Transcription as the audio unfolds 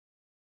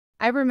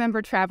I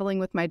remember traveling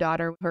with my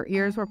daughter. Her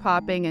ears were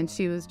popping and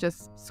she was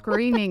just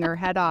screaming her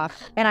head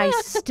off. And I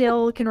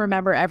still can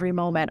remember every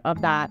moment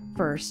of that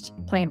first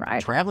plane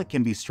ride. Traveling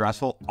can be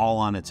stressful all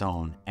on its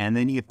own. And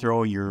then you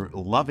throw your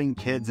loving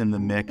kids in the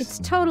mix. It's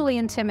totally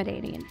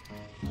intimidating.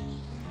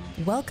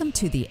 Welcome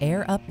to The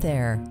Air Up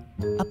There,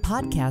 a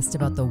podcast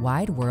about the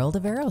wide world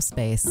of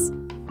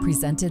aerospace,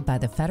 presented by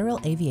the Federal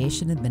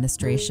Aviation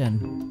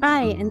Administration.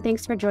 Hi, and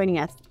thanks for joining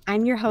us.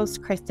 I'm your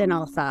host, Kristen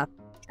Alsop.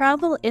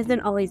 Travel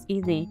isn't always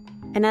easy,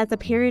 and as a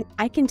parent,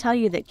 I can tell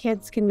you that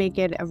kids can make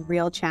it a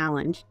real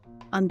challenge.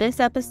 On this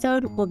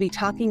episode, we'll be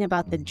talking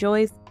about the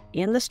joys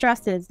and the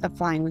stresses of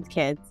flying with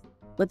kids,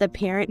 with a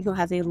parent who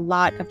has a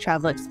lot of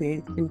travel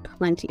experience and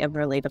plenty of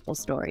relatable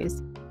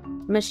stories.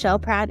 Michelle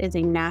Pratt is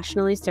a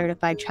nationally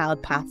certified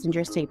child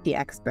passenger safety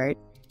expert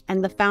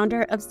and the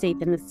founder of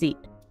Safe in the Seat,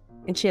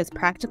 and she has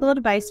practical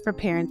advice for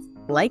parents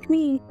like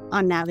me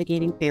on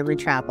navigating family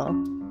travel.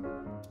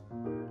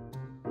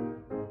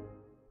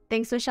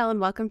 Thanks, Michelle, and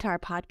welcome to our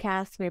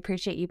podcast. We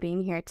appreciate you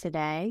being here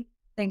today.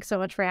 Thanks so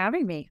much for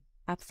having me.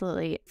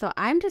 Absolutely. So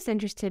I'm just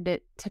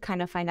interested to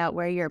kind of find out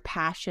where your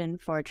passion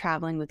for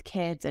traveling with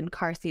kids and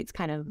car seats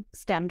kind of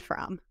stemmed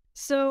from.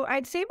 So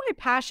I'd say my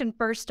passion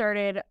first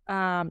started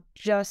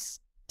just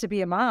to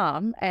be a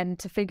mom and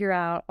to figure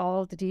out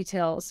all of the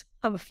details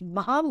of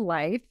mom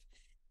life.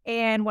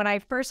 And when I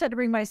first had to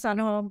bring my son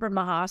home from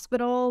the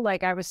hospital,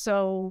 I was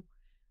so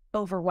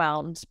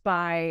overwhelmed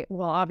by,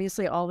 well,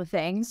 obviously all the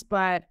things,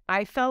 but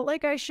I felt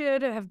like I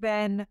should have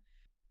been,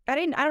 I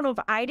don't know if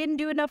I didn't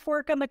do enough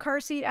work on the car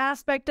seat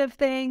aspect of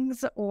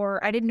things,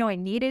 or I didn't know I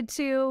needed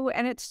to.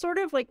 And it's sort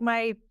of like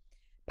my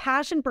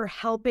passion for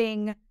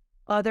helping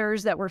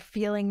others that were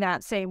feeling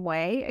that same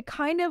way. It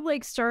kind of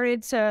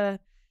started to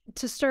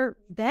start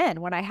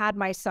then when I had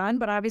my son,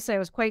 but obviously I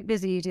was quite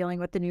busy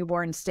dealing with the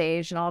newborn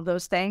stage and all of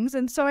those things.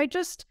 And so I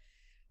just,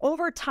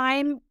 over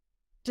time,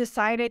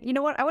 decided, you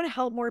know what, I want to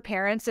help more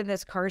parents in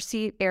this car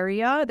seat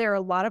area. There are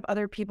a lot of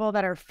other people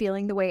that are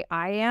feeling the way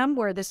I am,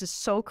 where this is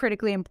so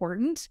critically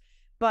important,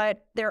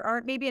 but there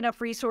aren't maybe enough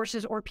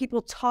resources or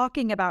people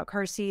talking about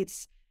car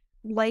seats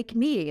like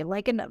me,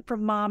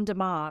 from mom to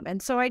mom.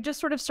 And so I just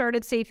sort of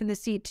started Safe in the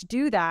Seat to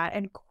do that,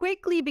 and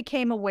quickly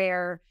became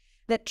aware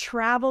that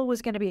travel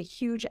was going to be a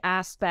huge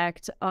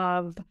aspect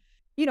of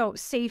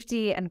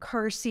safety and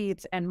car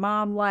seats and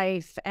mom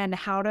life, and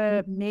how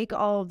to make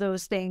all of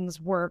those things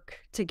work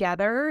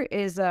together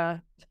is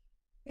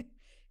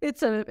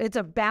it's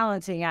a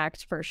balancing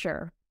act for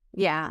sure.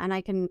 Yeah, and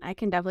I can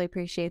definitely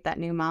appreciate that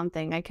new mom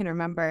thing. I can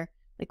remember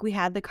we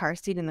had the car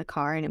seat in the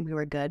car and we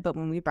were good, but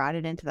when we brought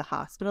it into the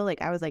hospital,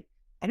 I was like,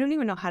 I don't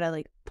even know how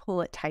to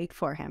pull it tight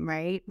for him,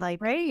 right?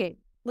 Right.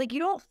 You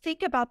don't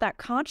think about that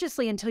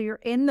consciously until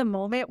you're in the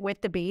moment with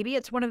the baby.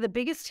 It's one of the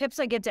biggest tips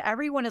I give to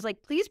everyone is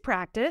please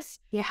practice.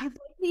 Yeah. You've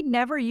likely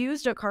never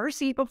used a car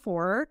seat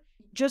before.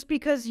 Just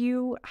because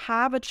you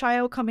have a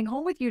child coming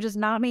home with you does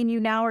not mean you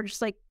now are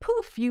just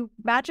poof, you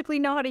magically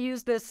know how to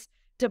use this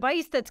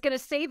device that's going to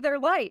save their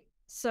life.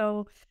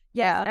 So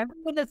yeah,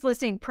 everyone that's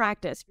listening,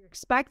 practice. If you're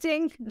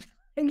expecting,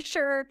 make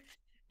sure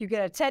you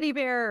get a teddy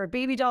bear or a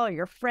baby doll or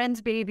your friend's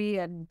baby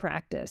and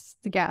practice.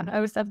 Yeah, I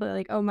was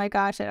definitely oh my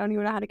gosh, I don't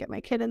even know how to get my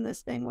kid in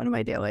this thing. What am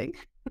I doing?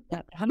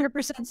 Yeah,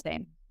 100%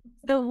 same.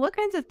 So what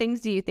kinds of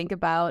things do you think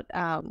about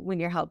when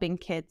you're helping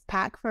kids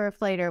pack for a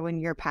flight, or when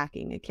you're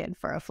packing a kid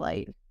for a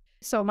flight?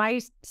 So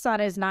my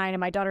son is 9 and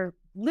my daughter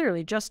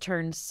literally just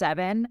turned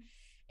 7.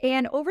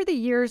 And over the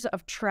years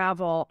of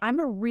travel, I'm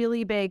a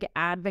really big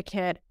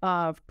advocate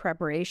of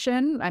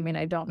preparation. I mean,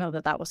 I don't know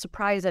that will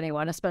surprise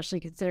anyone, especially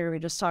considering we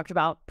just talked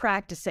about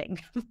practicing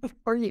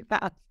before you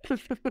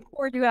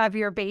have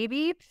your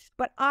baby.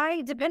 But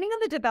depending on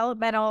the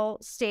developmental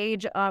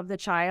stage of the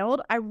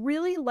child, I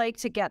really like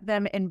to get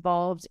them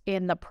involved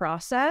in the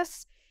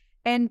process.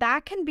 And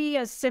that can be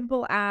as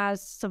simple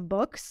as some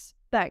books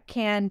that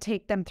can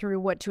take them through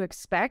what to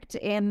expect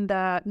in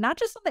not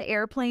just on the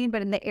airplane,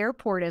 but in the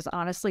airport is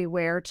honestly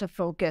where to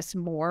focus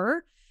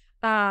more.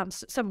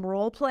 Some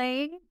role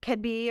playing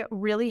can be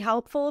really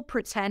helpful,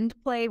 pretend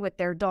play with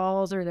their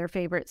dolls or their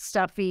favorite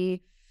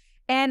stuffy.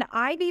 And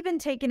I've even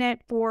taken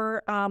it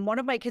for one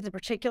of my kids in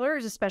particular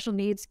is a special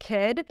needs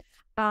kid.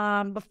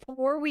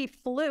 Before we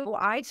flew,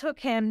 I took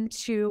him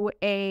to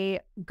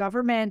a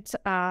government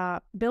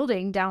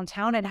building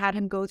downtown and had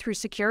him go through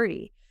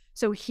security.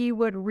 So he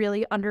would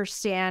really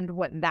understand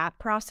what that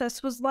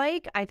process was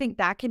like. I think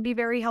that can be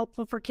very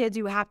helpful for kids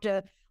who have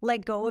to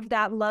let go of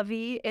that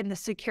lovey in the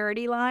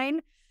security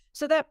line.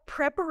 So that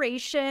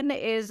preparation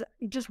is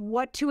just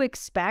what to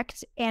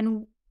expect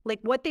and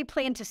what they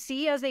plan to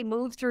see as they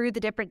move through the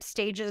different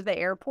stages of the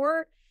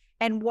airport,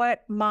 and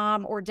what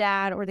mom or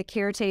dad or the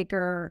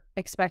caretaker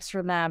expects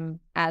from them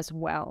as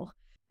well.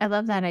 I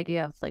love that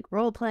idea of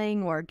role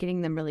playing or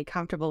getting them really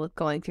comfortable with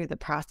going through the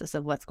process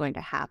of what's going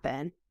to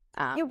happen.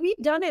 Yeah, we've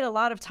done it a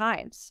lot of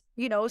times,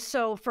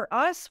 so for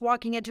us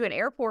walking into an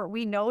airport,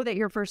 we know that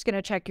you're first going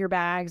to check your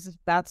bags.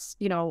 That's,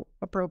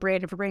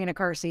 appropriate. If you're bringing a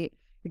car seat,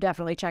 you're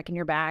definitely checking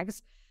your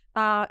bags.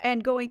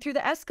 and going through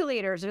the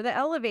escalators or the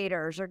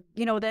elevators, or,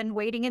 then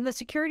waiting in the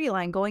security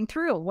line, going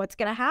through what's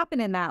going to happen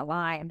in that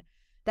line,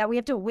 that we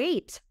have to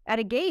wait at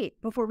a gate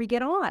before we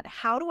get on.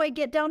 How do I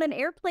get down an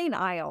airplane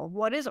aisle?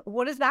 What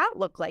does that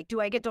look like?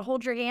 Do I get to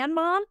hold your hand,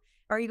 Mom?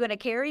 Are you going to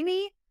carry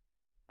me?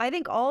 I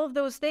think all of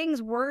those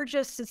things were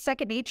just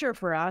second nature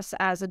for us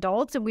as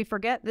adults. And we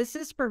forget this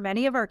is, for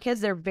many of our kids,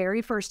 their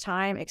very first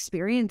time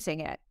experiencing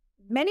it.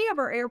 Many of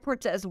our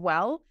airports as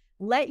well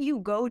let you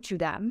go to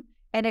them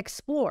and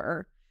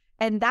explore.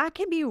 And that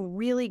can be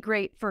really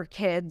great for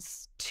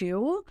kids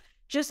too.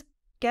 Just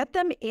get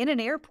them in an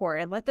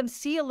airport and let them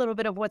see a little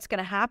bit of what's going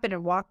to happen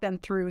and walk them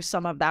through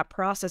some of that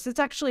process. It's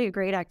actually a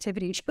great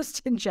activity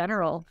just in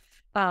general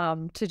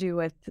to do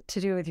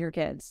with your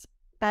kids.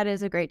 That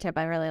is a great tip.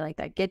 I really like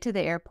that. Get to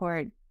the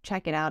airport,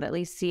 check it out, at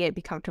least see it,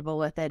 be comfortable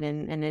with it.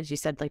 And as you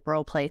said, like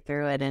role play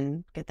through it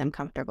and get them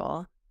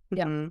comfortable.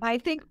 Yeah. Mm-hmm. I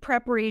think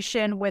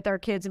preparation with our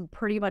kids in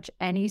pretty much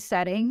any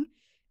setting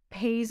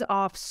pays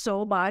off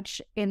so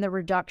much in the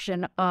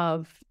reduction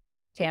of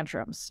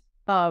tantrums,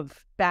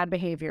 of bad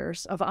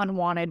behaviors, of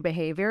unwanted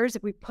behaviors.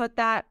 If we put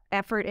that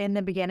effort in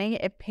the beginning,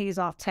 it pays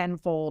off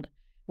tenfold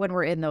when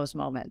we're in those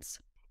moments.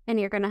 And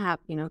you're going to have,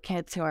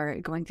 kids who are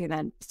going through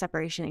that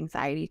separation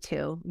anxiety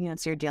too,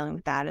 so you're dealing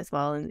with that as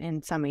well.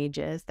 In some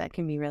ages that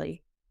can be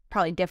really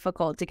probably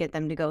difficult to get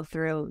them to go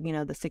through,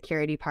 the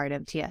security part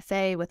of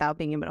TSA without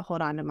being able to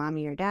hold on to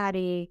mommy or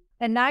daddy.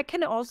 And that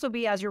can also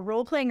be, as you're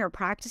role playing or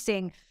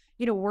practicing,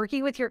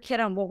 working with your kid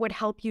on what would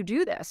help you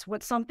do this.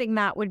 What's something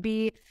that would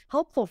be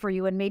helpful for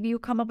you? And maybe you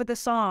come up with a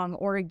song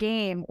or a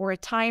game or a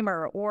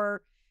timer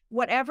or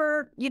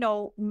whatever,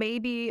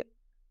 maybe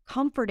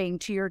comforting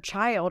to your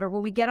child. Or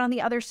when we get on the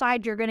other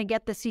side, you're going to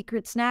get the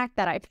secret snack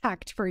that I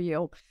packed for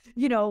you.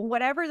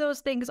 Whatever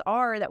those things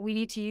are that we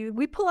need to use,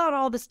 we pull out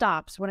all the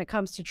stops when it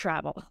comes to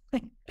travel.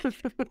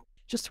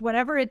 Just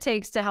whatever it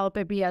takes to help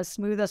it be as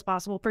smooth as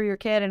possible for your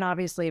kid and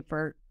obviously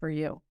for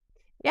you.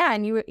 Yeah,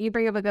 and you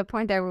bring up a good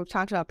point there. We've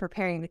talked about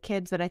preparing the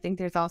kids, but I think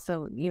there's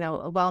also,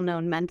 a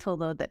well-known mental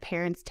load that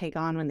parents take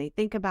on when they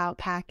think about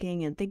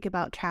packing and think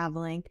about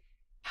traveling.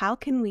 How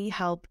can we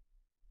help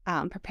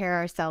prepare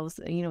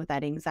ourselves, with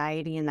that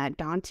anxiety and that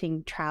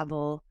daunting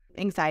travel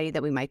anxiety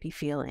that we might be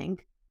feeling?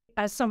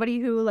 As somebody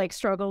who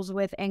struggles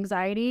with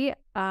anxiety,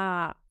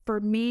 for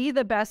me,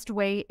 the best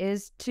way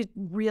is to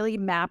really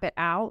map it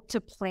out,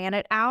 to plan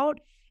it out,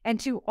 and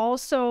to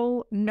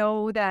also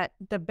know that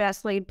the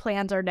best laid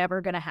plans are never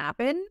going to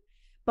happen.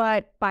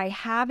 But by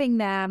having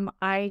them,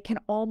 I can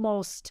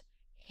almost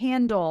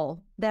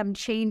handle them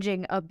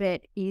changing a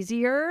bit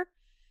easier.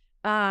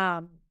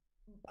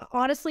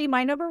 Honestly,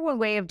 my number one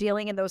way of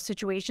dealing in those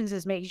situations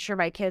is making sure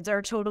my kids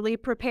are totally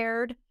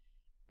prepared.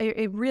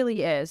 It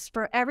really is,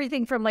 for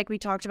everything from, like we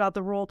talked about,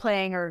 the role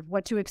playing or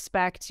what to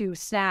expect, to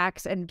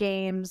snacks and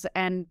games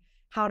and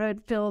how to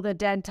fill the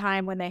dead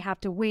time when they have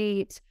to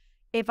wait.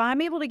 If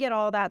I'm able to get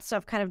all that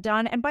stuff kind of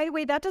done, and by the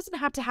way, that doesn't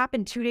have to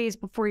happen 2 days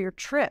before your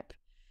trip.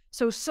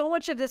 So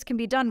much of this can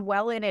be done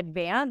well in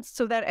advance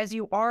so that as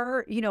you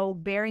are,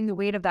 bearing the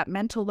weight of that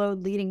mental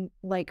load leading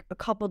a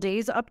couple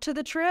days up to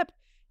the trip,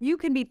 you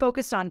can be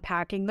focused on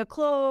packing the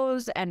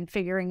clothes and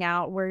figuring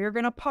out where you're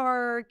going to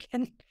park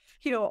and,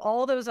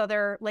 all those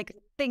other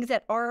things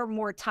that are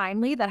more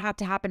timely that have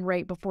to happen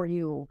right before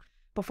you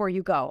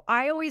go.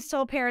 I always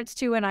tell parents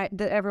too, and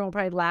everyone will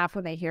probably laugh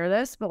when they hear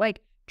this, but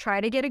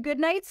try to get a good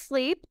night's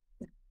sleep,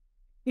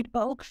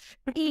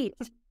 eat.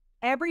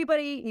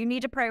 Everybody, you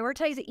need to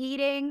prioritize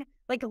eating,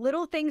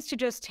 little things to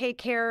just take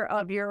care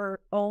of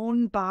your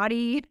own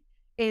body.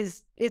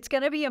 It's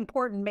going to be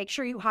important. Make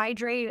sure you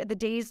hydrate the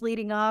days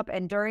leading up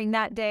and during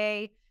that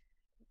day.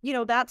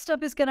 That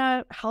stuff is going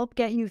to help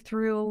get you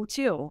through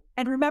too.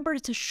 And remember,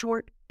 it's a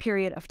short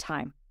period of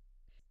time.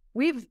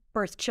 We've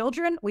birthed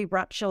children. We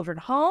brought children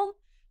home.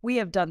 We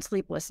have done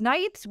sleepless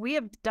nights. We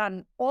have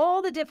done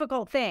all the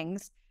difficult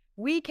things.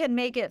 We can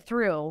make it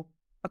through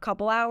a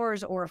couple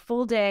hours or a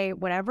full day,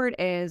 whatever it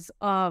is,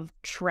 of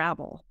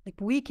travel.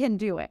 We can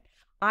do it.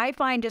 I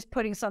find just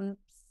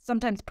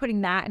sometimes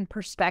putting that in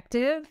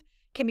perspective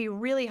can be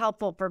really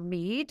helpful for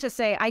me to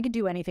say, I could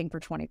do anything for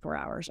 24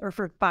 hours or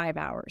for 5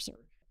 hours.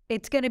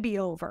 It's going to be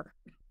over.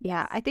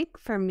 Yeah, I think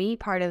for me,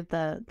 part of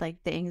the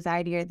the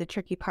anxiety or the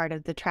tricky part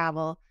of the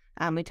travel,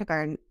 we took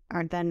our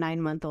then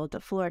 9-month-old to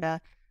Florida,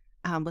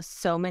 with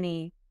so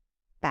many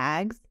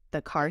bags,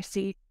 the car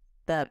seat,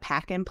 the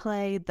pack and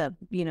play, the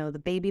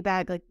baby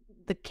bag,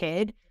 the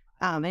kid,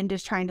 and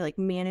just trying to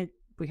manage.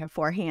 We have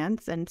 4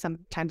 hands, and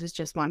sometimes it's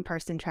just one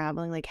person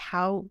traveling.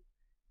 How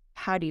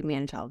do you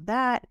manage all of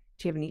that?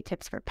 Do you have any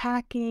tips for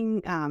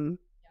packing?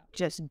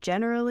 Just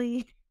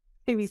generally,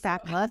 maybe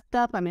pack less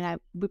stuff.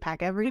 We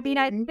pack everything.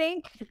 I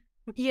think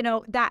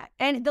that,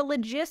 and the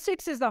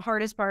logistics is the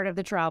hardest part of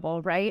the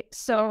travel, right?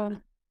 So,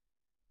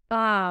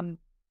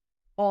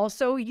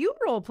 also, you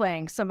role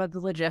playing some of the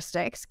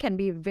logistics can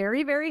be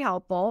very, very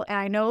helpful. And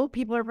I know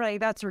people are probably,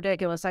 that's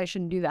ridiculous, I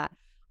shouldn't do that.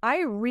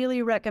 I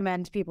really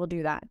recommend people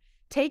do that.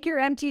 Take your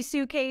empty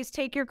suitcase,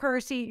 take your car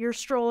seat, your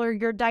stroller,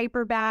 your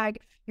diaper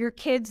bag, your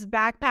kid's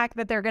backpack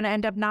that they're going to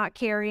end up not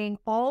carrying,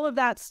 all of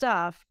that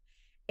stuff.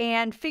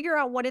 and figure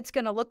out what it's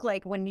going to look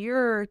like when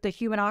you're the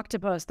human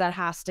octopus that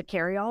has to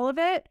carry all of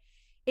it.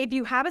 If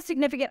you have a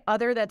significant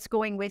other that's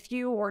going with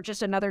you or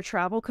just another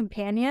travel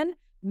companion,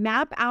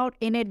 map out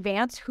in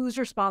advance who's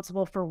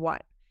responsible for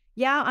what.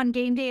 Yeah, on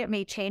game day, it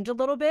may change a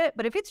little bit,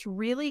 but if it's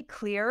really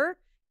clear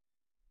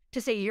to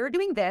say you're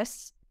doing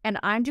this and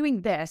I'm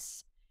doing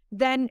this,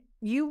 then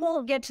you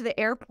won't get to the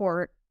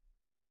airport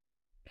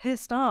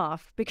pissed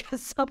off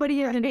because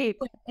somebody underneath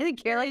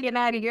isn't caring.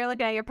 You're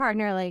looking at your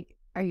partner like,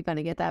 are you going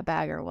to get that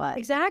bag or what?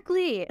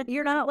 Exactly.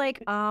 You're not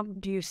like,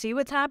 do you see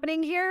what's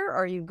happening here?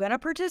 Are you going to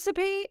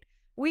participate?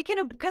 We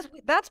can, because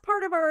that's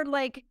part of our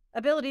like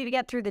ability to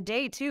get through the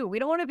day too. We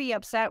don't want to be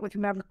upset with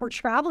whomever we're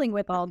traveling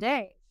with all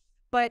day.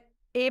 But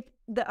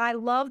I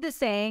love the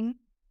saying,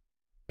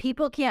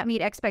 people can't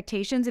meet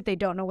expectations if they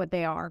don't know what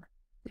they are.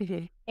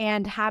 Mm-hmm.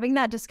 And having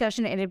that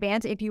discussion in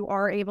advance, if you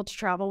are able to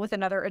travel with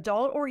another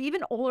adult or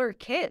even older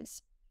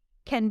kids,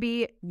 can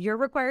be, you're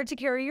required to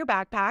carry your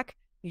backpack.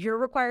 You're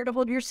required to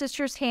hold your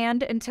sister's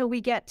hand until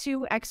we get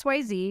to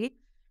XYZ.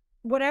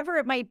 Whatever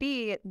it might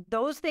be,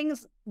 those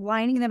things,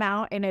 lining them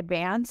out in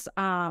advance,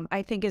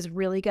 I think is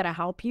really going to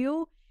help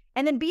you.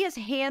 And then be as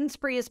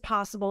hands-free as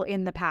possible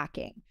in the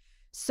packing.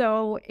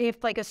 So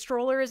if like a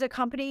stroller is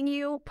accompanying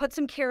you, put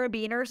some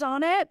carabiners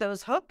on it,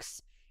 those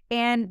hooks.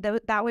 And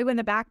that way when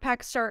the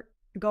backpacks start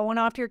going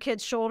off your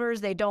kid's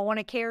shoulders, they don't want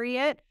to carry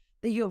it.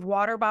 You have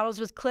water bottles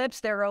with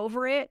clips, they're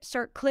over it.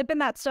 Start clipping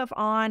that stuff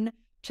on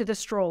to the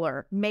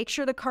stroller. Make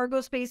sure the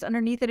cargo space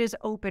underneath it is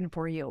open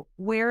for you.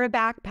 Wear a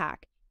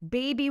backpack.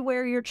 Baby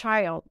wear your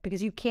child,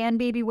 because you can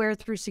baby wear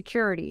through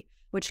security,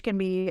 which can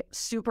be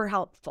super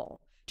helpful.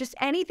 Just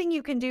anything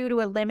you can do to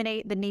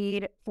eliminate the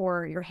need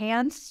for your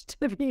hands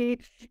to be,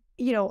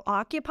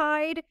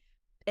 occupied,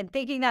 and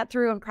thinking that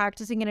through and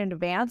practicing it in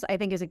advance, I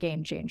think is a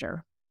game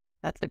changer.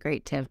 That's a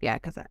great tip. Yeah,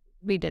 because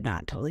we did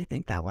not totally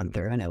think that one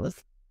through, and it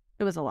was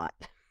a lot.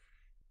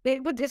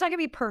 It's not going to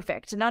be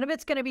perfect. None of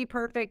it's going to be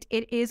perfect.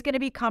 It is going to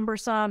be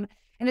cumbersome,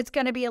 and it's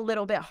going to be a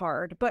little bit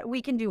hard, but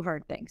we can do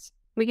hard things.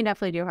 We can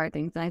definitely do hard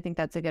things. And I think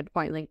that's a good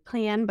point. Like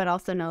plan, but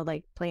also know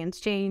like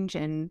plans change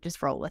and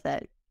just roll with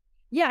it.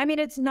 Yeah. I mean,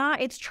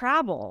 it's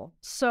travel.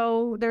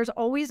 So there's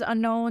always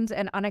unknowns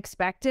and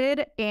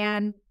unexpected.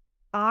 And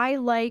I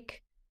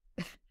like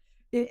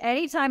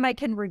anytime I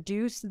can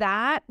reduce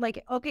that,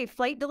 like, okay,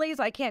 flight delays,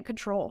 I can't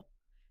control.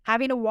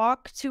 Having to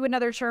walk to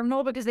another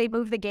terminal because they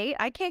moved the gate,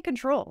 I can't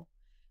control.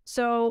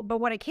 So, but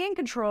what I can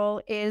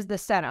control is the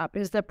setup,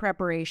 is the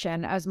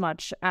preparation as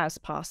much as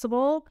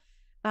possible.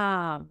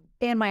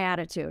 And my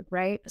attitude,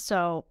 right?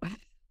 So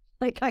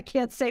like I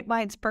can't say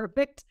mine's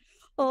perfect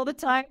all the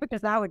time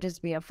because that would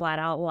just be a flat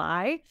out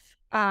lie.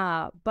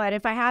 But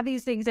if I have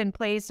these things in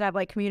place and I've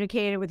like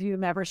communicated with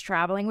whomever's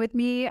traveling with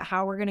me,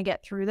 how we're going to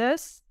get through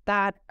this,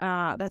 that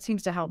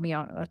seems to help me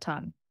out a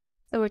ton.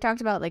 So we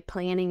talked about like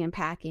planning and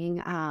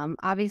packing.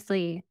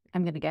 Obviously,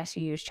 I'm going to guess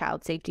you use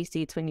child safety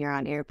seats when you're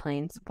on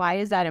airplanes. Why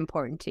is that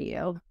important to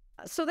you?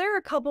 So there are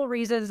a couple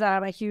reasons that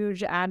I'm a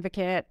huge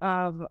advocate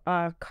of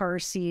a car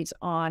seat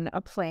on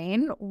a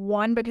plane.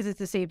 One, because it's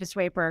the safest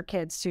way for our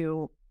kids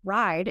to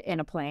ride in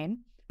a plane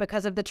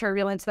because of the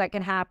turbulence that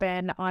can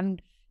happen on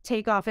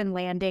takeoff and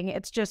landing.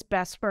 It's just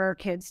best for our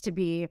kids to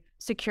be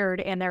secured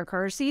in their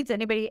car seats.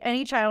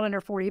 Any child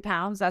under 40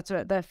 pounds, that's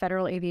what the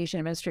Federal Aviation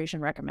Administration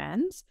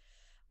recommends.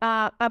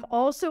 I'm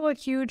also a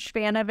huge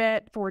fan of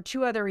it for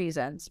two other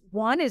reasons.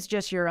 One is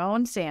just your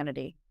own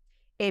sanity.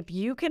 If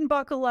you can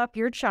buckle up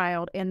your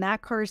child in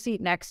that car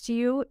seat next to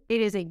you,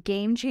 it is a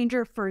game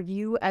changer for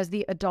you as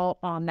the adult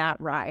on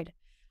that ride.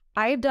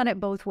 I've done it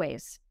both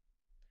ways.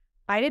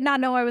 I did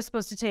not know I was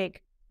supposed to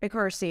take a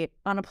car seat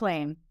on a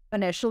plane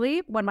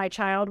initially when my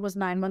child was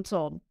 9 months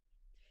old.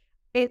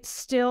 I'm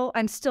still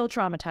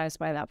traumatized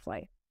by that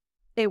flight.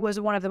 It was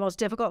one of the most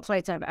difficult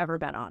flights I've ever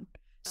been on.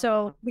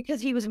 So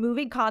because he was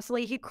moving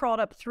constantly, he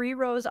crawled up 3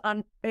 rows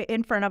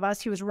in front of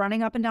us. He was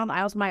running up and down the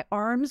aisles. My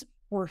arms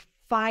were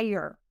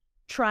fire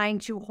trying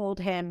to hold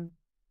him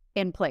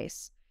in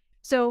place.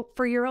 So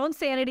for your own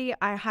sanity,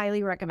 I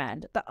highly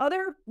recommend. The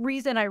other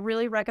reason I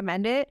really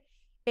recommend it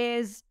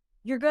is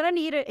you're going to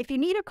need it. If you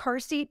need a car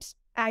seat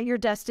at your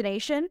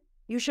destination,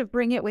 you should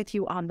bring it with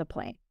you on the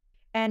plane.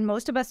 And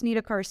most of us need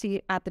a car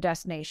seat at the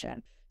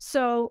destination.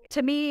 So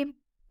to me,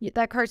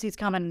 that car seat's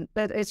coming.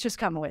 It's just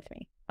coming with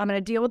me. I'm going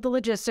to deal with the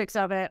logistics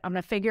of it. I'm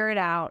going to figure it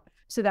out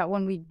so that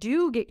when we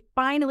do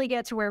finally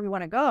get to where we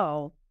want to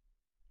go,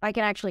 I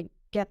can actually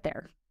get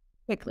there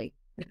quickly.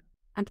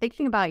 I'm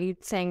thinking about you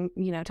saying,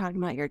 talking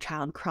about your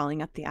child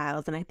crawling up the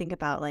aisles. And I think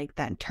about like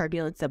that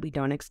turbulence that we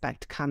don't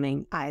expect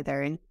coming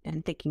either.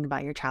 And thinking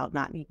about your child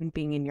not even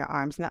being in your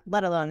arms,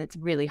 let alone it's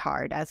really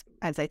hard as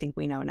I think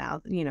we know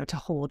now, to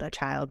hold a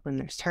child when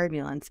there's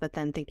turbulence. But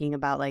then thinking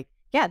about like,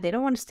 yeah, they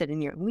don't want to sit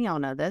we all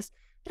know this.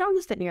 They don't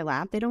want to sit in your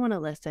lap. They don't want to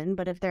listen.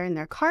 But if they're in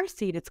their car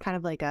seat, it's kind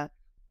of like a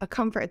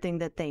comfort thing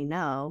that they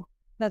know.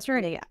 That's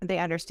right. They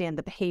understand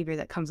the behavior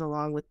that comes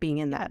along with being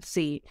in that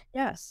seat.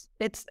 Yes.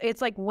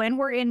 It's like when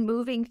we're in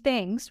moving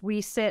things,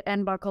 we sit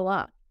and buckle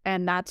up.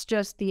 And that's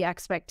just the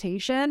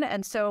expectation.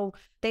 And so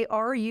they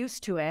are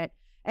used to it.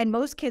 And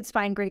most kids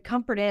find great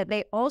comfort in it.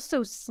 They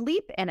also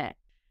sleep in it.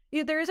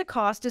 There is a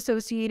cost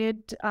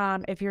associated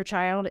if your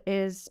child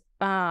is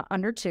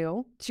under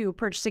 2 to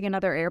purchasing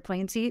another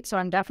airplane seat. So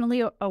I'm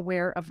definitely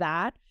aware of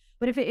that.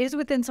 But if it is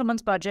within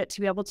someone's budget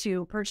to be able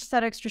to purchase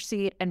that extra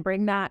seat and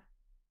bring that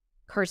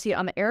car seat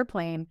on the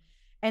airplane,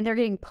 and they're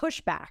getting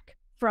pushback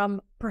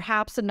from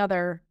perhaps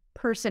another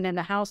person in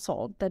the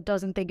household that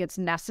doesn't think it's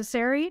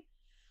necessary,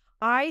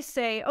 I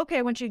say, okay,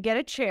 I want you to get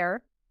a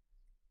chair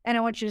and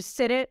I want you to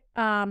sit it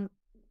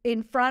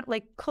in front,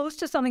 like close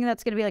to something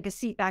that's going to be like a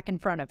seat back in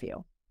front of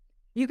you.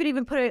 You could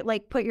even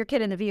put your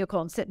kid in the vehicle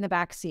and sit in the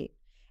back seat.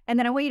 And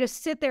then I want you to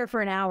sit there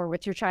for an hour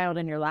with your child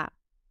in your lap.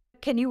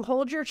 Can you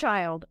hold your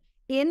child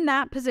in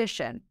that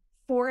position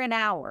for an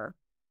hour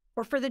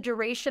or for the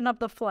duration of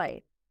the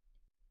flight?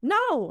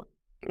 No,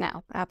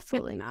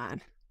 absolutely not.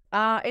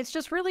 It's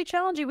just really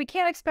challenging. We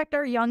can't expect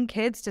our young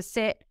kids to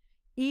sit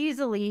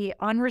easily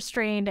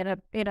unrestrained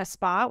in a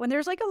spot when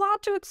there's like a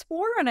lot to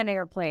explore on an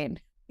airplane.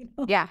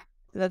 Yeah,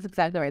 that's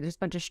exactly right. There's a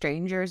bunch of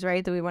strangers,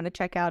 right, that we want to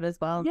check out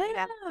as well.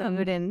 Yeah.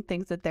 Food and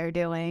things that they're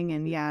doing.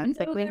 And yeah, it's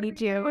like we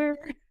need you.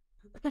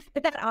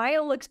 That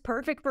aisle looks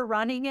perfect for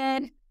running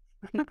in.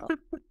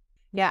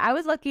 Yeah, I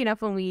was lucky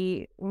enough when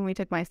we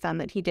took my son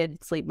that he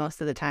did sleep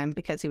most of the time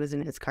because he was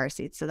in his car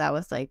seat. So that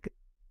was like,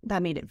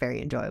 that made it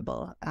very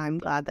enjoyable. I'm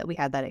glad that we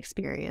had that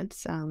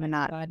experience and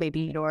not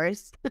baby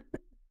yours.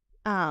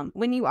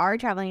 When you are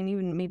traveling,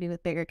 even maybe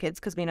with bigger kids,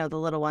 because we know the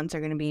little ones are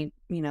going to be,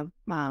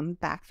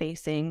 back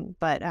facing,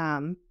 but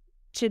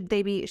should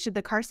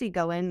the car seat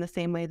go in the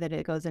same way that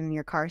it goes in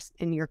your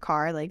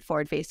car, like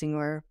forward facing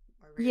or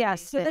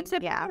yes. So the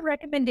typical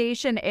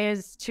recommendation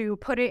is to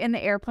put it in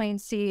the airplane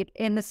seat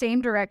in the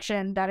same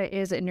direction that it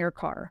is in your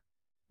car.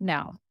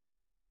 Now,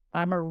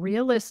 I'm a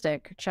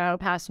realistic child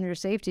passenger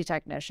safety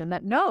technician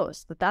that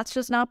knows that that's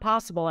just not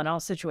possible in all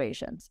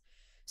situations.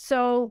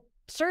 So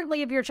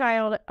certainly if your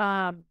child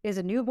is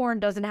a newborn,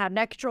 doesn't have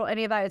neck control,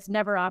 any of that, it's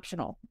never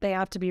optional. They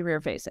have to be rear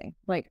facing,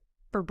 like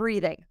for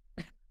breathing,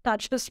 not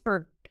just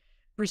for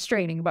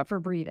restraining, but for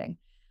breathing.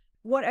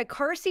 What a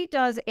car seat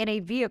does in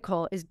a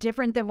vehicle is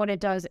different than what it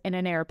does in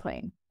an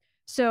airplane.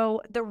 So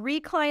the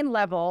recline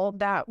level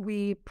that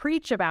we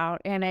preach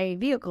about in a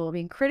vehicle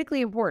being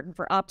critically important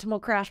for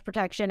optimal crash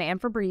protection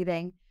and for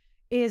breathing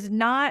is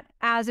not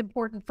as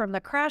important from the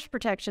crash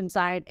protection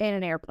side in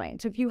an airplane.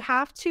 So if you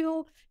have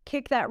to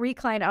kick that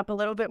recline up a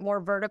little bit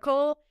more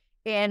vertical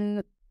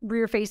in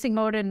rear facing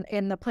mode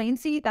in the plane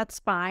seat, that's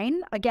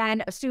fine.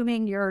 Again,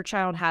 assuming your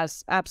child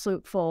has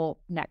absolute full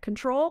neck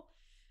control.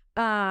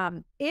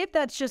 If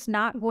that's just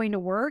not going to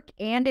work,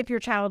 and if your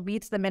child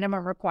meets the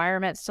minimum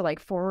requirements to like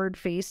forward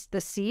face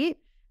the seat,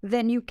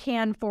 then you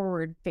can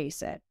forward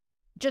face it.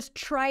 Just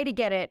try to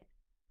get it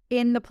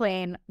in the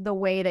plane the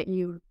way that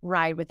you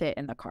ride with it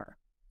in the car.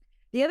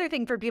 The other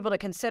thing for people to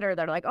consider,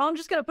 they're like, oh, I'm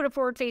just going to put it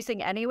forward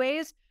facing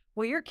anyways.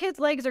 Well, your kid's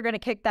legs are going to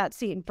kick that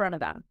seat in front of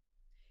them.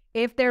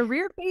 If they're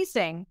rear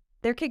facing,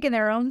 they're kicking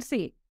their own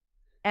seat.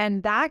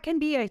 And that can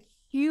be a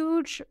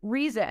huge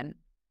reason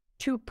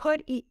to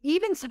put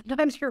even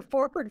sometimes your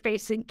forward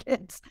facing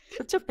kids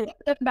to put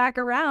them back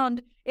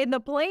around in the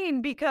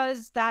plane,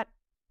 because that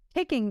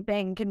kicking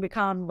thing can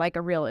become like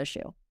a real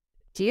issue.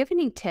 Do you have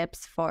any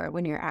tips for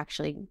when you're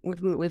actually,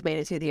 we've made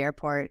it to the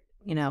airport,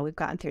 we've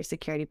gotten through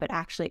security, but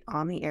actually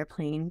on the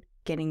airplane,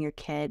 getting your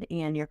kid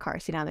and your car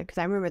seat out there? Because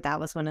I remember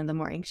that was one of the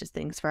more anxious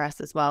things for us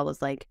as well,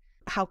 was like,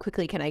 how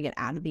quickly can I get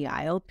out of the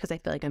aisle? Because I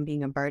feel like I'm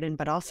being a burden,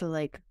 but also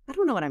like, I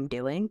don't know what I'm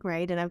doing,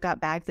 right? And I've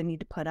got bags I need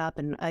to put up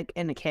and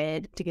a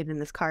kid to get in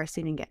this car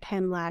seat and get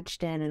him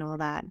latched in and all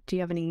that. Do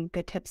you have any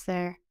good tips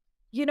there?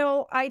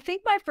 I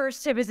think my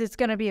first tip is it's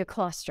going to be a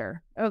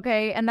cluster,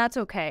 okay? And that's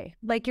okay.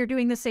 Like, you're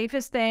doing the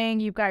safest thing.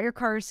 You've got your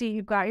car seat,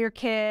 you've got your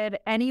kid.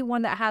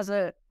 Anyone that has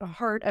a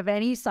heart of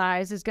any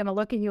size is going to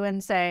look at you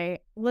and say,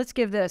 let's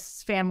give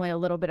this family a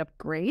little bit of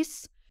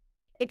grace.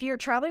 If you're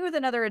traveling with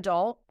another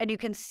adult and you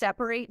can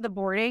separate the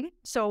boarding,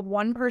 so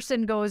one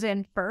person goes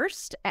in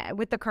first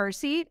with the car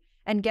seat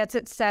and gets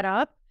it set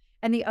up,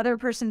 and the other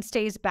person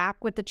stays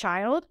back with the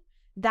child,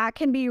 that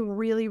can be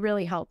really,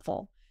 really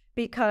helpful.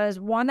 Because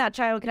one, that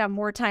child can have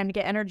more time to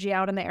get energy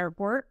out in the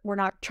airport. We're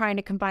not trying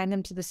to confine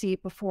them to the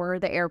seat before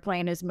the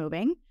airplane is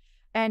moving.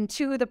 And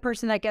two, the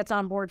person that gets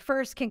on board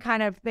first can it's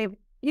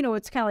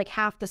kind of like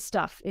half the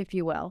stuff, if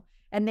you will,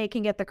 and they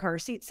can get the car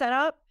seat set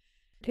up.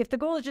 If the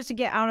goal is just to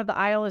get out of the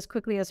aisle as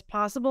quickly as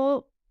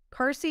possible,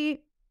 car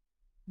seat,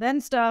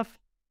 then stuff,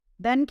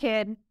 then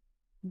kid,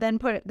 then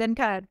kind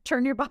of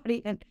turn your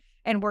body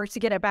and work to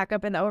get it back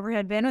up in the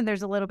overhead bin when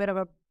there's a little bit of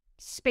a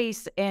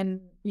space in,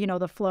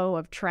 the flow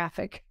of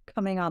traffic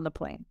coming on the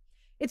plane.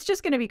 It's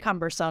just going to be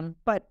cumbersome,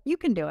 but you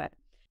can do it.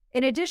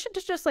 In addition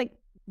to just like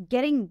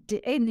getting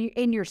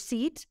in your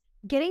seat,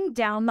 getting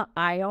down the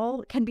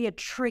aisle can be a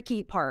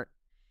tricky part,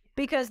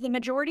 because the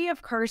majority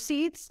of car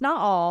seats,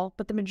 not all,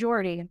 but the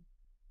majority,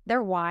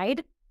 they're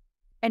wide,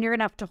 and you're going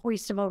to have to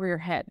hoist them over your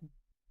head.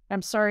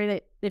 I'm sorry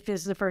that if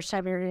this is the first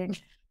time you're hearing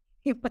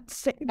you would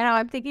say. Now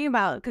I'm thinking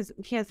about, because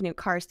he has a new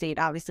car seat,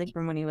 obviously,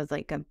 from when he was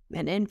like an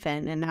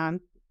infant, and now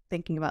I'm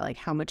thinking about like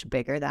how much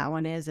bigger that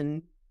one is.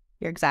 And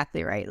you're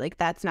exactly right. Like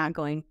that's not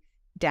going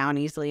down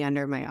easily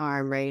under my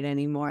arm right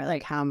anymore.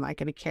 Like how am I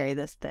going to carry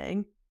this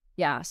thing?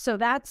 Yeah. So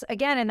that's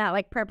again in that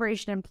like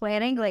preparation and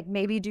planning, like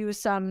maybe do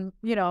some,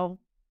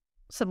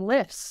 some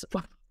lifts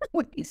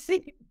when you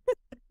see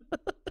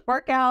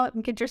Work out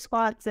and get your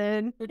squats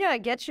in. Yeah,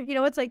 get your,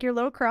 it's like your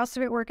little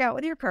CrossFit workout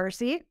with your car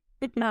seat.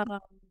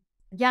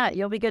 Yeah,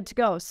 you'll be good to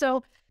go.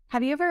 So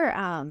have you ever,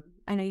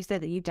 I know you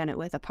said that you've done it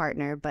with a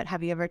partner, but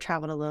have you ever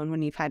traveled alone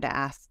when you've had to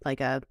ask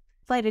like a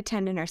flight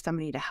attendant or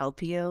somebody to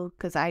help you?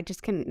 Because I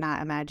just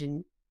cannot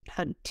imagine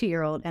a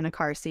 2-year-old and a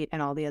car seat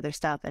and all the other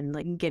stuff and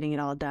like getting it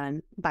all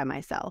done by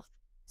myself.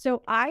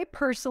 So I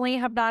personally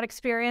have not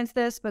experienced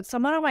this, but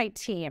someone on my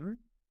team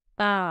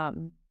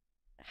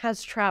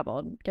has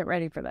traveled, get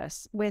ready for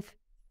this, with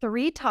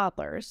 3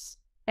 toddlers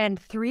and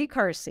 3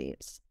 car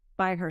seats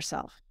by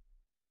herself.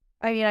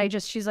 I mean,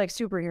 she's like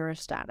superhero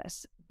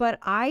status. But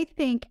I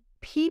think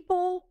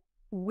people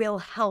will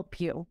help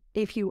you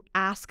if you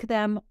ask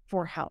them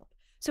for help.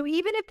 So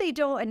even if they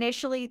don't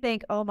initially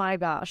think, oh my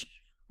gosh,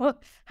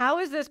 how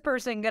is this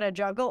person going to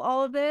juggle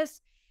all of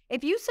this?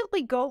 If you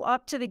simply go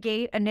up to the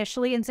gate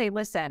initially and say,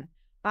 listen,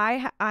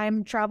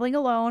 I'm traveling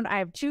alone. I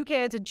have 2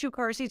 kids and 2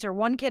 car seats, or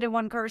 1 kid and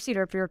 1 car seat,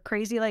 or if you're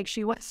crazy like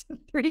she was,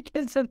 3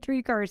 kids and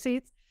 3 car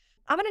seats.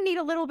 I'm going to need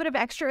a little bit of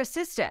extra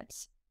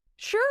assistance.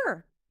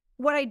 Sure.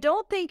 What I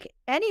don't think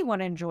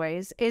anyone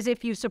enjoys is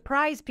if you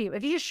surprise people.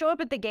 If you just show up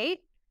at the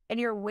gate and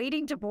you're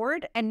waiting to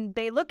board and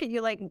they look at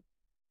you like,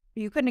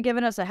 you couldn't have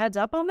given us a heads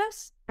up on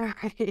this? All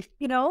right.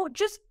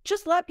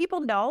 Just let people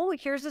know,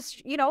 here's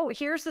this,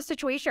 here's the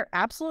situation. You're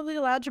absolutely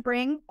allowed to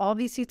bring all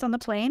these seats on the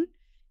plane,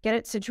 get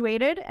it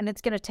situated, and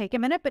it's going to take a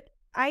minute. But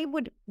I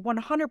would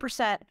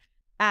 100%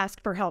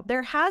 ask for help.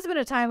 There has been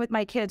a time with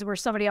my kids where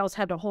somebody else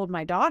had to hold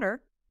my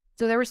daughter.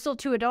 So there were still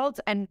 2 adults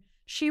and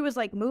she was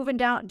like moving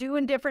down,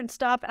 doing different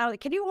stuff. And I was like,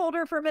 can you hold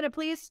her for a minute,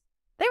 please?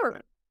 They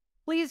were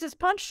pleased as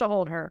punch to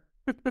hold her.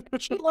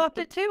 She loved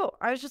it too.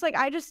 I was just like,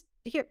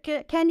 here,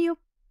 can you?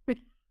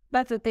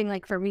 That's the thing.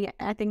 Like for me,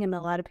 I think in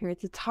a lot of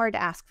periods, it's hard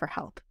to ask for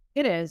help.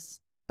 It is.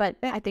 But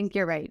I think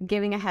you're right.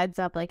 Giving a heads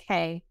up like,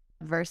 hey,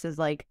 versus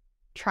like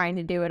trying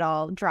to do it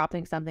all,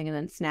 dropping something and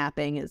then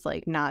snapping is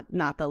like not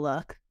the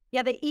look.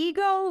 Yeah, the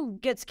ego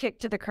gets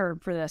kicked to the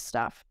curb for this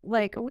stuff.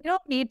 Like, we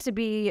don't need to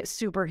be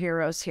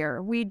superheroes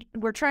here.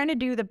 We're trying to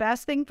do the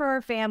best thing for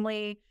our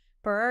family,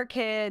 for our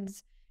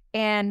kids.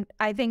 And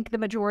I think the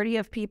majority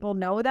of people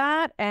know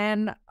that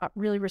and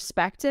really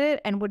respect it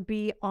and would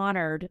be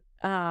honored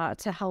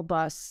to help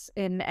us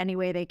in any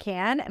way they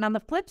can. And on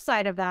the flip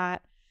side of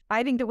that,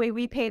 I think the way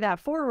we pay that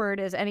forward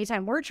is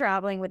anytime we're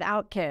traveling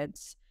without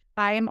kids,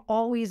 I am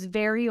always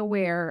very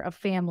aware of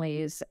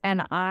families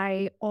and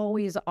I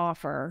always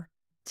offer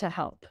to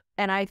help.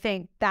 And I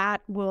think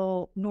that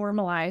will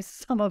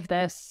normalize some of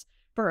this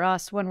for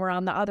us when we're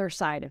on the other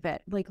side of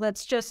it. Like,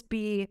 let's just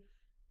be,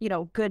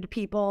 good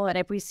people. And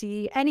if we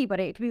see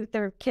anybody, it could be with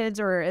their kids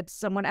or it's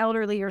someone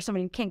elderly or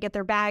somebody who can't get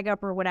their bag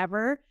up or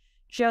whatever,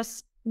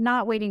 just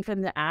not waiting for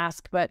them to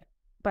ask, but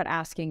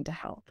asking to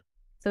help.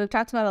 So we've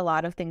talked about a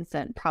lot of things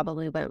that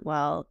probably went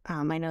well.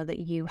 I know that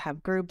you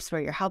have groups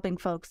where you're helping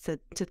folks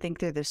to think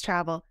through this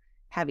travel.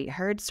 Have you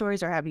heard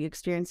stories or have you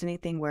experienced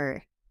anything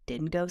where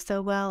didn't go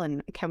so well,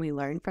 and can we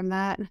learn from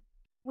that?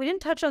 We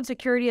didn't touch on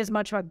security as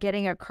much about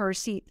getting a car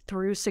seat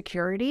through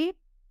security.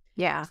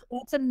 Yeah. So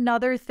that's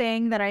another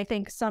thing that I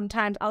think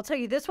sometimes, I'll tell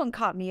you, this one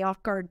caught me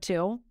off guard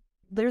too.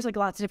 There's like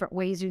lots of different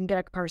ways you can get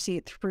a car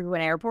seat through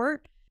an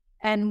airport.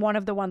 And one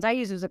of the ones I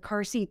use was a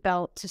car seat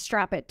belt to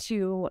strap it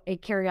to a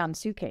carry-on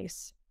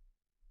suitcase.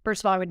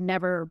 First of all, I would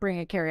never bring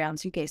a carry-on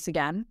suitcase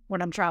again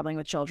when I'm traveling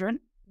with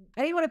children.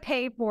 I didn't want to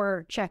pay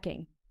for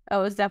checking.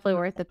 Oh, it's definitely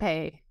worth the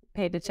pay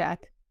to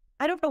check.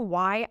 I don't know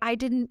why I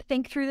didn't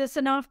think through this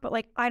enough, but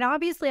like I'd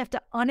obviously have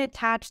to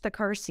unattach the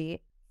car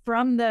seat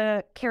from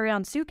the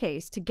carry-on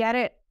suitcase to get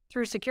it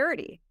through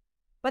security.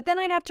 But then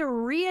I'd have to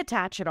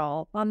reattach it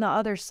all on the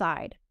other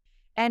side.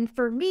 And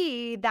for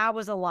me, that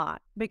was a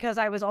lot because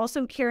I was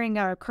also carrying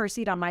a car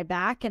seat on my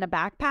back in a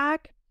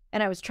backpack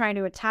and I was trying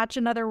to attach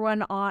another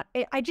one on.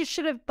 I just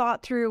should have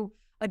thought through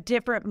a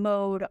different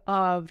mode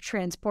of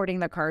transporting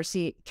the car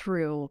seat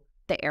through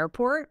the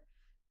airport.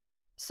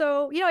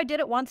 So, I did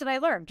it once and I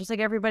learned, just like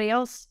everybody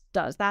else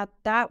does.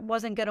 That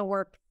wasn't going to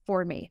work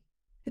for me.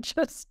 It's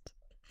just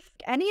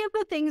any of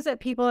the things that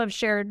people have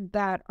shared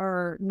that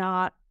are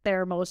not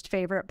their most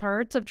favorite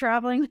parts of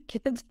traveling with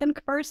kids in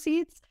car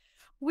seats,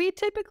 we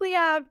typically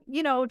have,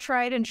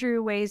 tried and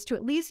true ways to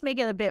at least make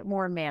it a bit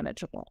more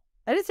manageable.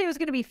 I didn't say it was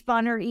going to be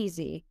fun or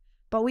easy,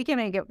 but we can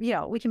make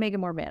it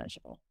more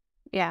manageable.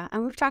 Yeah.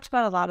 And we've talked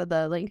about a lot of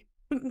the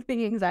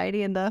the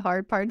anxiety and the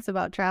hard parts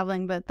about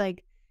traveling, but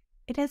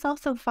it is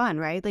also fun,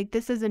 right? Like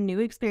this is a new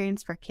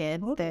experience for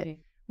kids that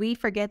we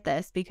forget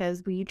this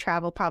because we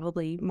travel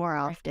probably more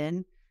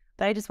often.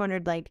 But I just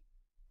wondered,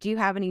 do you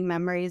have any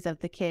memories of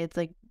the kids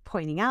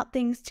pointing out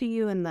things to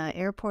you in the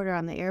airport or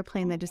on the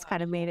airplane that just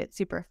kind of made it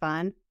super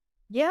fun?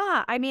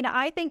 Yeah. I mean,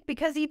 I think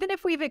because even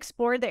if we've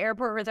explored the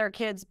airport with our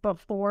kids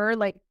before,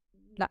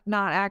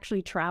 not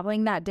actually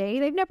traveling that day.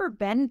 They've never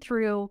been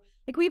through,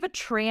 like, we have a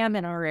tram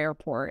in our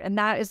airport, and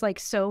that is like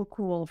so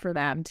cool for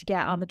them to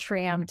get on the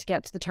tram to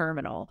get to the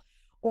terminal.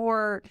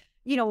 Or,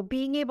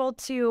 being able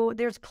to,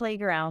 there's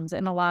playgrounds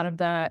in a lot of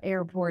the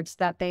airports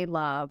that they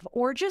love,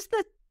 or just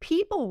the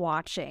people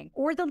watching,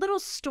 or the little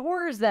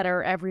stores that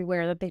are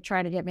everywhere that they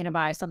try to get me to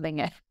buy something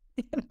in.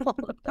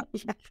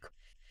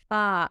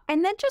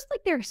 And then just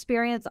like their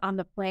experience on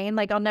the plane,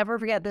 like I'll never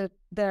forget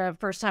the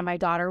first time my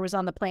daughter was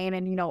on the plane,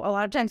 and a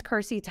lot of times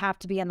car seats have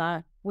to be in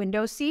the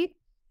window seat,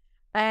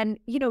 and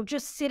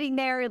just sitting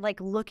there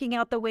like looking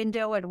out the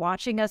window and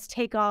watching us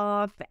take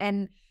off,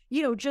 and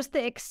just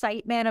the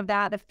excitement of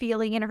that, the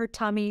feeling in her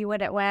tummy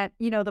when it went,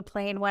 the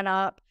plane went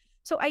up.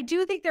 So I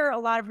do think there are a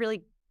lot of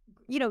really,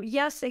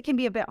 yes, it can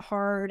be a bit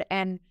hard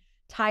and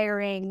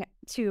tiring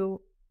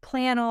to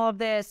plan all of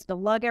this, to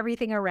lug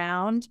everything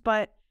around,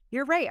 but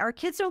you're right. Our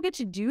kids don't get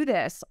to do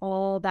this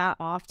all that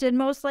often,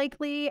 most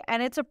likely.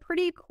 And it's a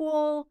pretty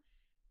cool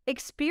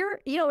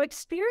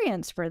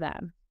experience for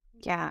them.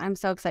 Yeah, I'm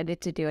so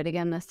excited to do it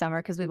again this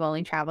summer because we've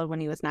only traveled when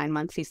he was 9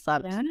 months. He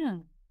slept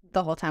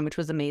the whole time, which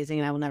was amazing.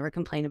 And I will never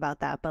complain about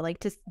that. But like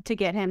to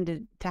get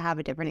him to have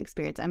a different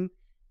experience.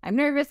 I'm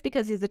nervous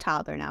because he's a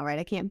toddler now, right?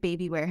 I can't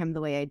baby wear him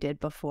the way I did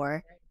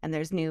before. And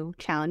there's new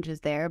challenges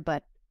there.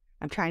 But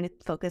I'm trying to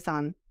focus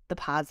on the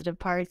positive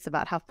parts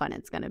about how fun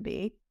it's going to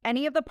be.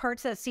 Any of the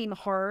parts that seem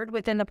hard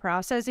within the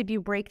process, if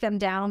you break them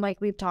down like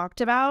we've talked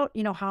about,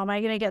 how am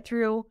I going to get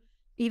through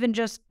even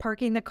just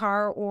parking the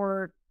car,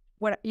 or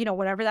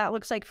whatever that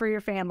looks like for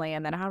your family,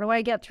 and then how do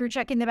I get through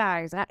checking the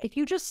bags? If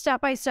you just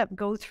step by step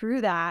go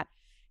through that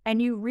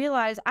and you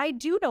realize I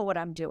do know what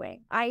I'm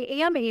doing, I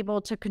am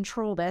able to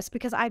control this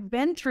because I've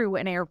been through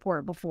an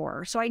airport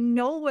before, so I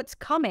know what's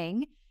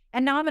coming,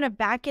 and now I'm going to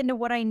back into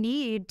what I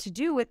need to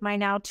do with my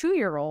now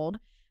 2-year-old.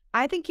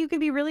 I think you can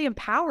be really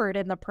empowered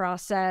in the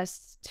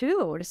process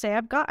too, to say,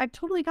 I've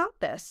totally got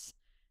this.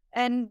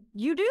 And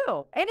you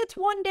do. And it's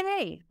one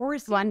day. Or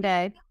it's one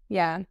day.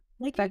 Yeah.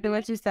 Like exactly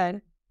what you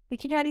said. We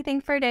can do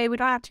anything for a day. We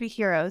don't have to be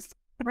heroes.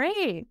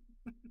 Right.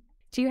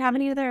 Do you have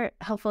any other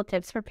helpful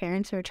tips for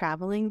parents who are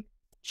traveling?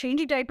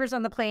 Changing diapers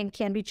on the plane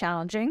can be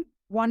challenging.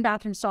 One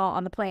bathroom stall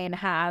on the plane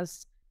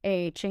has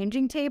a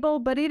changing table,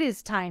 but it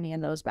is tiny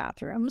in those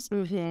bathrooms.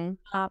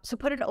 So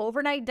put an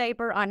overnight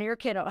diaper on your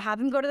kiddo. Have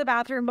them go to the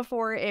bathroom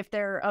before, if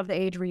they're of the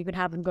age where you can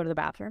have them go to the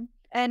bathroom,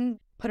 and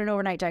put an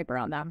overnight diaper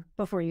on them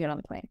before you get on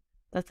the plane.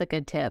 That's a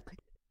good tip.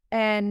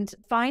 And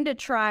find a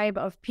tribe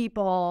of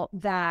people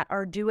that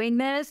are doing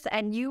this,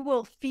 and you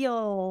will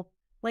feel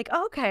like,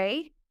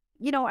 okay,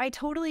 I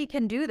totally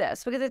can do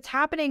this, because it's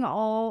happening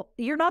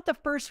you're not the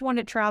first one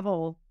to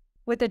travel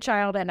with a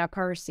child in a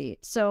car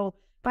seat. So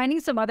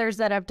finding some others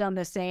that have done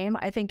the same,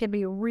 I think, can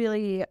be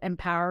really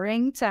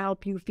empowering to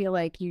help you feel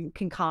like you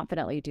can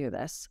confidently do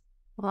this.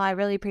 Well, I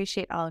really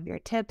appreciate all of your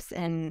tips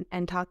and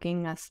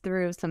talking us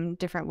through some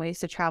different ways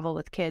to travel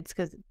with kids,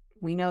 because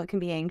we know it can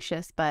be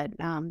anxious, but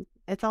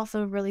it's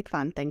also a really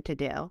fun thing to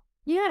do.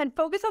 Yeah, and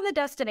focus on the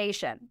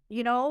destination.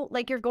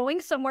 Like you're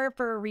going somewhere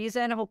for a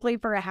reason, hopefully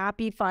for a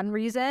happy, fun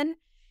reason.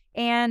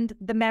 And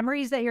the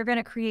memories that you're going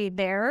to create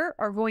there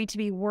are going to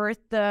be worth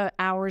the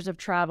hours of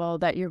travel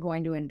that you're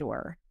going to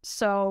endure.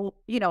 So,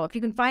 if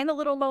you can find the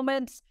little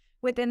moments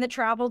within the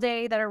travel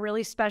day that are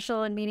really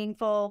special and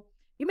meaningful,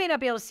 you may not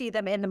be able to see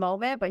them in the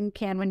moment, but you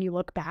can when you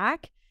look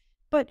back.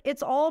 But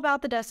it's all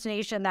about the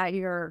destination that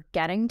you're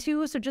getting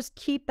to. So just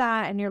keep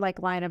that in your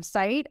line of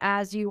sight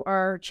as you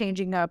are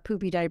changing a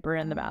poopy diaper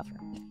in the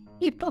bathroom.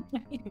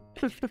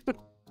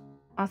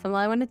 Awesome.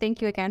 Well, I want to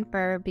thank you again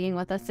for being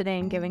with us today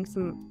and giving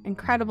some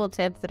incredible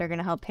tips that are going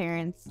to help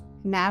parents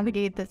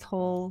navigate this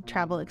whole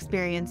travel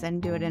experience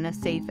and do it in a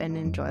safe and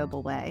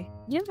enjoyable way.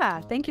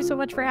 Yeah. Thank you so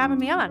much for having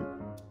me on.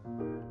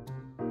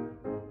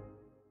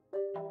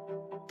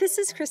 This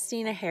is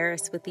Christina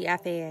Harris with the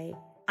FAA.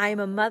 I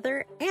am a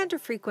mother and a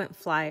frequent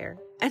flyer,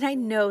 and I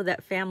know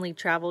that family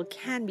travel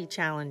can be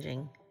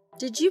challenging.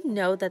 Did you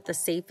know that the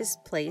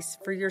safest place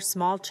for your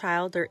small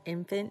child or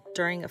infant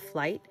during a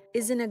flight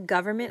is in a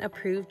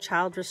government-approved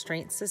child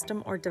restraint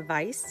system or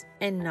device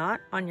and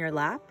not on your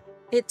lap?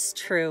 It's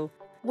true.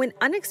 When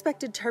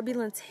unexpected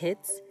turbulence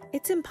hits,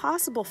 it's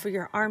impossible for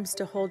your arms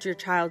to hold your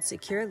child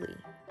securely.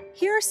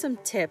 Here are some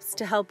tips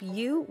to help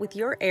you with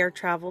your air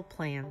travel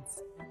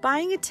plans.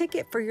 Buying a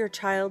ticket for your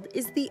child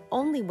is the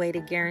only way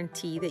to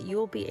guarantee that you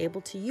will be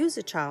able to use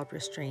a child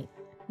restraint.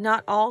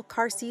 Not all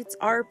car seats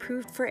are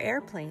approved for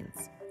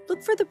airplanes.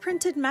 Look for the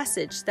printed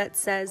message that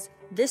says,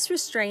 "This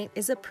restraint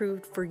is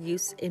approved for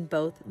use in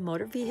both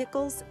motor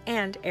vehicles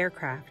and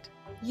aircraft."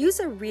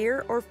 Use a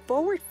rear or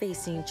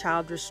forward-facing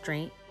child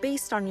restraint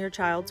based on your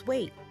child's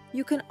weight.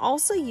 You can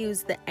also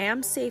use the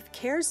AmSafe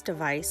Cares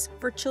device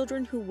for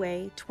children who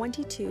weigh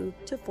 22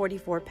 to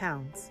 44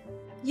 pounds.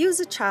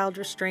 Use a child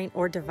restraint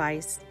or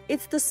device.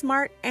 It's the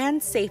smart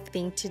and safe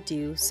thing to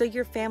do so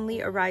your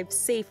family arrives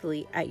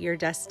safely at your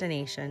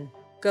destination.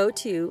 Go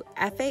to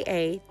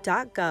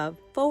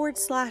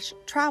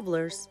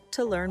faa.gov/travelers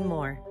to learn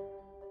more.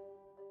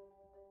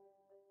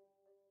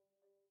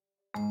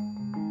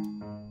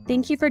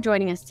 Thank you for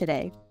joining us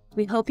today.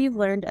 We hope you've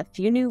learned a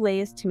few new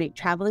ways to make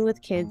traveling with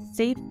kids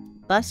safe,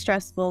 less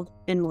stressful,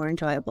 and more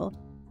enjoyable.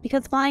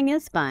 Because flying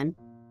is fun.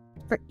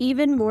 For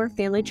even more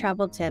family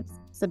travel tips,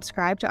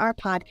 subscribe to our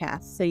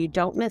podcast so you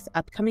don't miss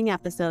upcoming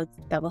episodes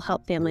that will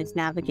help families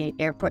navigate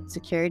airport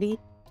security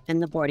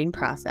and the boarding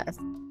process.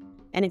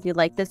 And if you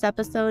like this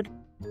episode,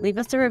 leave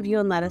us a review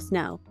and let us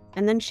know,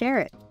 and then share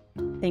it.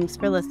 Thanks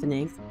for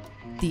listening.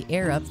 The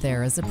Air Up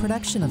There is a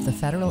production of the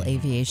Federal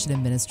Aviation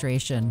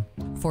Administration.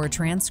 For a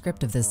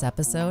transcript of this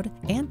episode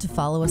and to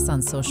follow us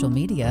on social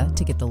media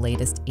to get the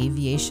latest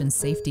aviation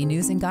safety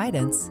news and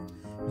guidance,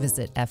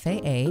 visit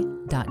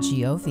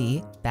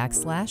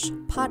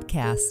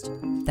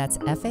faa.gov/podcast. That's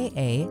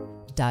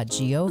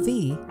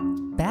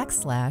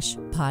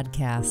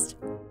faa.gov/podcast.